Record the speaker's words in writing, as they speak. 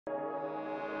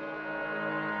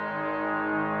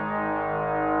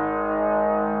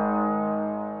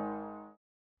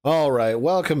Alright,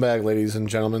 welcome back ladies and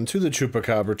gentlemen to the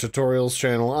Chupacabra Tutorials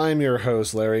channel. I'm your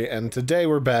host Larry, and today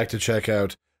we're back to check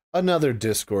out another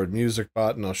Discord music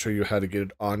bot, and I'll show you how to get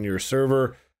it on your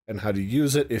server and how to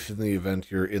use it if in the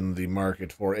event you're in the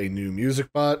market for a new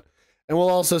music bot. And we'll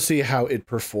also see how it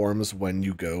performs when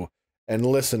you go and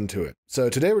listen to it. So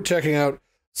today we're checking out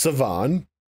Saavan,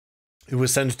 who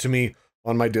was sent to me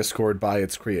on my Discord by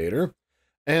its creator.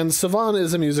 And Saavan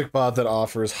is a music bot that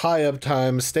offers high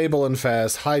uptime, stable and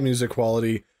fast, high music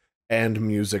quality, and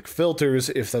music filters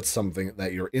if that's something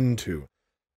that you're into.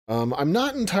 I'm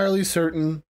not entirely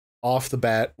certain off the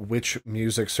bat which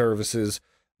music services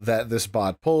that this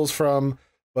bot pulls from,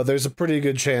 but there's a pretty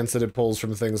good chance that it pulls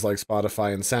from things like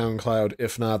Spotify and SoundCloud,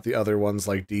 if not the other ones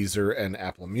like Deezer and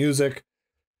Apple Music.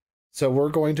 So we're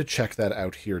going to check that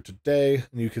out here today.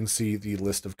 You can see the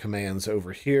list of commands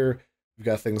over here. You've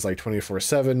got things like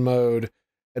 24/7 mode,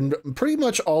 and pretty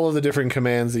much all of the different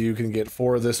commands that you can get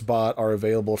for this bot are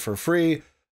available for free.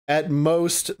 At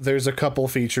most, there's a couple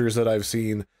features that I've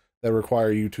seen that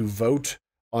require you to vote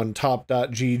on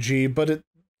top.gg, but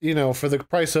it, for the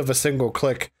price of a single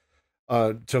click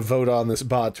to vote on this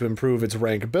bot to improve its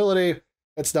rankability,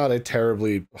 it's not a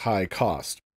terribly high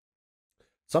cost.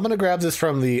 So I'm going to grab this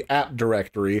from the app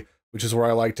directory, which is where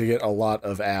I like to get a lot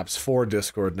of apps for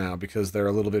Discord now because they're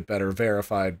a little bit better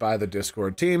verified by the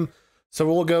Discord team. So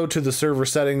we'll go to the server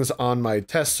settings on my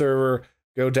test server,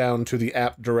 go down to the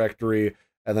app directory,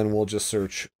 and then we'll just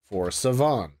search for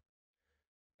Saavan.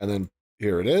 And then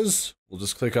here it is. We'll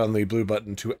just click on the blue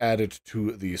button to add it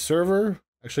to the server.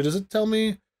 Actually, does it tell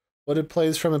me what it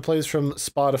plays from? It plays from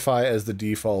Spotify as the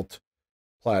default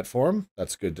platform.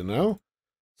 That's good to know.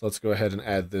 So let's go ahead and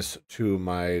add this to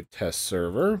my test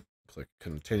server. Click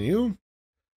continue.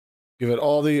 Give it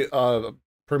all the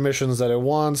permissions that it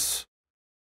wants.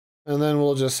 And then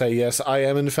we'll just say, yes, I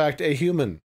am in fact a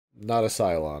human, not a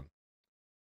Cylon.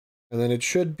 And then it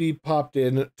should be popped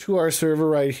in to our server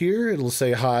right here. It'll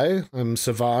say, hi, I'm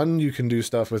Saavan. You can do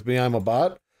stuff with me. I'm a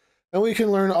bot. And we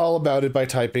can learn all about it by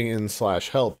typing in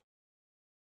 /help.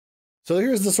 So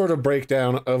here's the sort of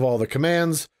breakdown of all the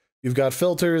commands. You've got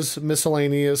filters,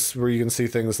 miscellaneous, where you can see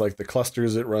things like the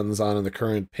clusters it runs on and the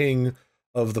current ping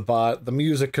of the bot, the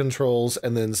music controls,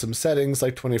 and then some settings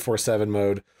like 24/7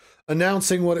 mode,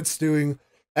 announcing what it's doing,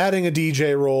 adding a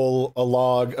DJ role, a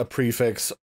log, a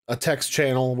prefix, a text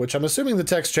channel, which I'm assuming the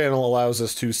text channel allows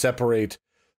us to separate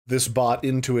this bot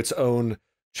into its own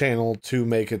channel to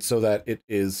make it so that it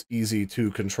is easy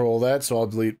to control that. So I'll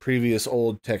delete previous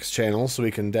old text channels so we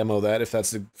can demo that if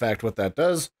that's in fact what that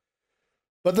does.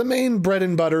 But the main bread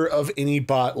and butter of any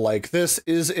bot like this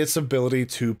is its ability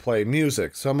to play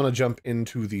music. So I'm going to jump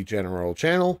into the general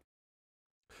channel.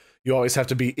 You always have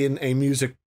to be in a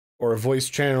music or a voice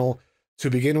channel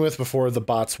to begin with before the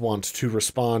bots want to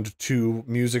respond to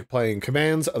music playing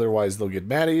commands. Otherwise, they'll get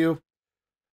mad at you.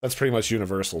 That's pretty much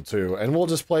universal too. And we'll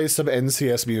just play some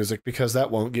NCS music because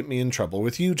that won't get me in trouble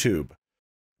with YouTube.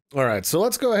 All right, so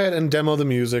let's go ahead and demo the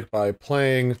music by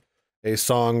playing a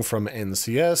song from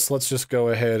NCS. Let's just go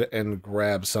ahead and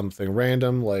grab something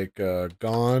random like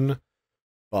Gone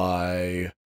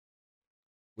by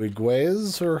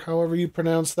Wigways, or however you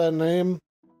pronounce that name.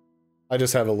 I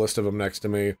just have a list of them next to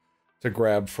me to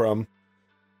grab from.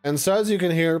 And so as you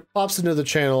can hear, pops into the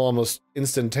channel almost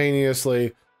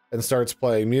instantaneously and starts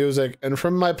playing music. And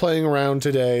from my playing around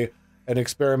today and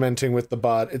experimenting with the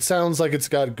bot, it sounds like it's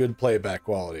got good playback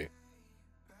quality.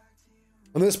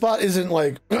 And this bot isn't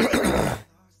like...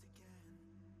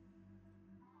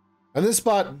 And this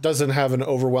bot doesn't have an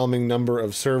overwhelming number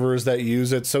of servers that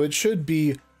use it, so it should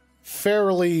be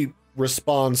fairly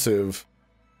responsive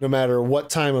no matter what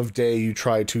time of day you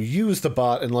try to use the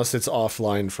bot, unless it's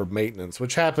offline for maintenance,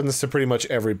 which happens to pretty much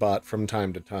every bot from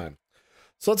time to time.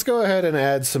 So let's go ahead and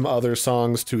add some other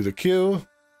songs to the queue.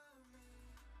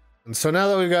 And so now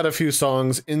that we've got a few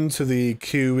songs into the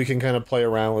queue, we can kind of play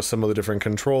around with some of the different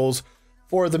controls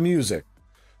for the music.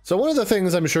 So one of the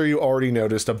things I'm sure you already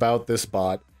noticed about this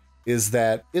bot is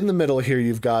that in the middle here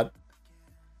you've got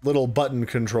little button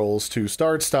controls to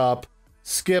start, stop,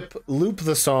 skip, loop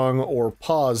the song, or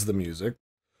pause the music,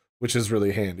 which is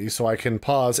really handy. So I can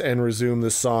pause and resume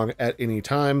this song at any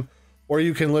time, or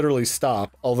you can literally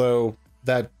stop, although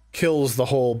that kills the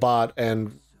whole bot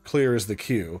and clears the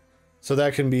queue. So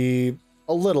that can be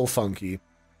a little funky.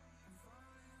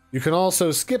 You can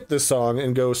also skip this song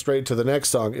and go straight to the next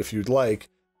song if you'd like.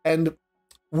 And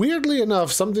weirdly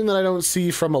enough, something that I don't see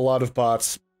from a lot of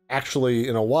bots actually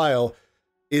in a while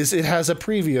is it has a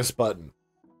previous button.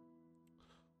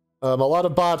 A lot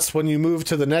of bots, when you move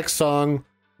to the next song,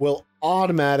 will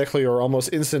automatically or almost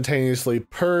instantaneously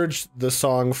purge the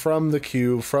song from the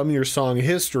queue, from your song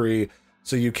history,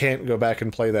 so you can't go back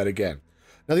and play that again.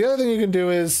 Now, the other thing you can do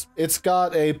is it's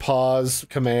got a pause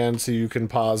command, so you can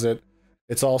pause it.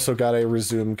 It's also got a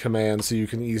resume command, so you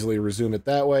can easily resume it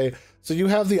that way. So you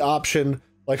have the option,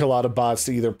 like a lot of bots,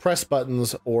 to either press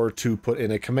buttons or to put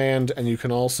in a command, and you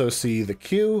can also see the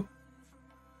queue.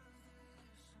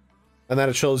 And then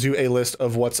it shows you a list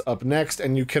of what's up next,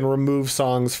 and you can remove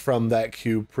songs from that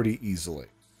queue pretty easily.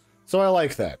 So I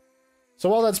like that. So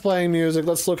while that's playing music,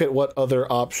 let's look at what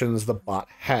other options the bot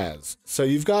has. So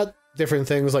you've got different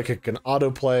things like it can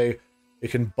autoplay,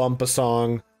 it can bump a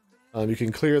song, you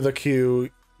can clear the queue,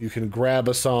 you can grab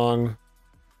a song,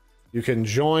 you can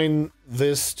join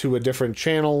this to a different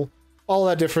channel. All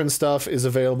that different stuff is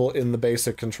available in the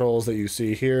basic controls that you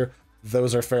see here.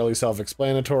 Those are fairly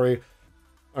self-explanatory.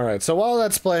 All right, so while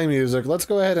that's playing music, let's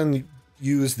go ahead and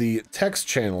use the text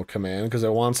channel command because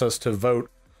it wants us to vote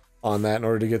on that in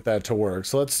order to get that to work.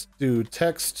 So let's do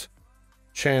text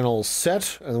channel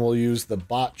set, and we'll use the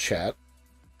bot chat.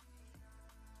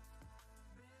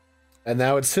 And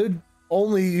now it should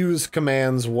only use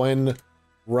commands when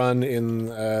run in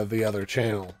the other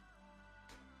channel.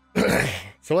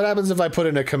 So what happens if I put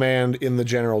in a command in the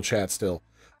general chat still?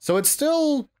 So it's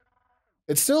still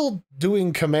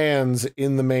doing commands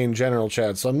in the main general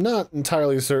chat, so I'm not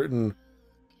entirely certain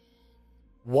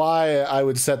why I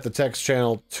would set the text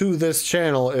channel to this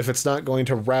channel if it's not going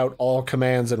to route all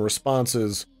commands and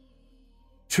responses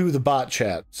to the bot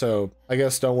chat. So I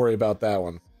guess don't worry about that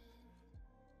one.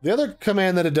 The other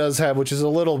command that it does have, which is a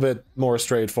little bit more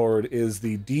straightforward, is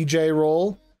the DJ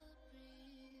role.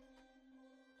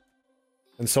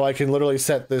 And so I can literally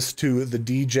set this to the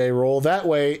DJ role. That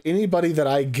way, anybody that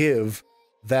I give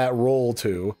that role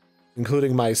to,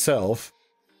 including myself,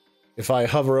 if I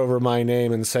hover over my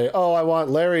name and say, oh, I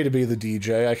want Larry to be the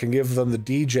DJ, I can give them the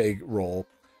DJ role.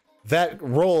 That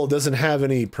role doesn't have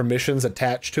any permissions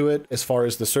attached to it as far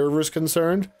as the server is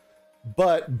concerned,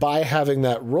 but by having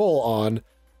that role on,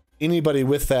 anybody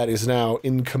with that is now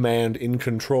in command, in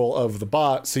control of the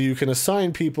bot, so you can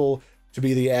assign people to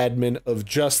be the admin of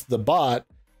just the bot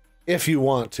if you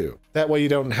want to. That way you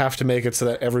don't have to make it so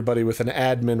that everybody with an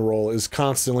admin role is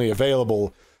constantly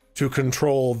available to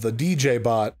control the DJ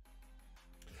bot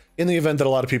in the event that a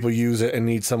lot of people use it and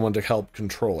need someone to help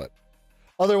control it.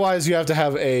 Otherwise, you have to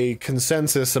have a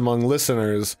consensus among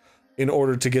listeners in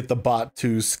order to get the bot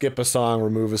to skip a song,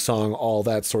 remove a song, all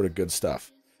that sort of good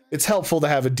stuff. It's helpful to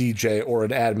have a DJ or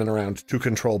an admin around to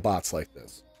control bots like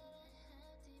this.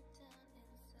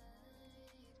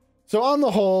 So on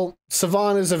the whole,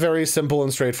 Saavan is a very simple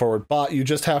and straightforward bot. You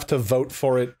just have to vote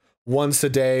for it once a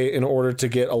day in order to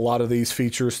get a lot of these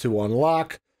features to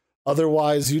unlock.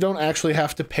 Otherwise, you don't actually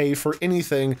have to pay for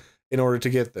anything in order to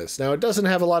get this. Now, it doesn't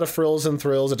have a lot of frills and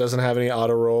thrills. It doesn't have any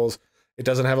auto rolls. It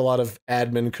doesn't have a lot of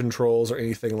admin controls or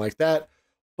anything like that.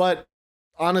 But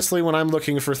honestly, when I'm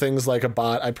looking for things like a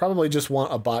bot, I probably just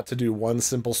want a bot to do one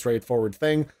simple, straightforward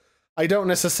thing. I don't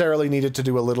necessarily need it to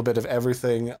do a little bit of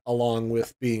everything along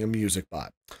with being a music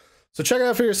bot. So check it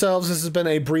out for yourselves. This has been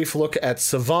a brief look at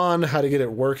Saavan, how to get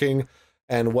it working,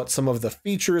 and what some of the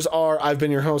features are. I've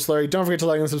been your host, Larry. Don't forget to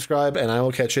like and subscribe, and I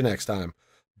will catch you next time.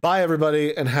 Bye,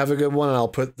 everybody, and have a good one. And I'll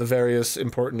put the various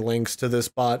important links to this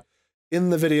bot in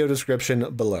the video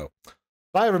description below.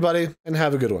 Bye, everybody, and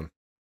have a good one.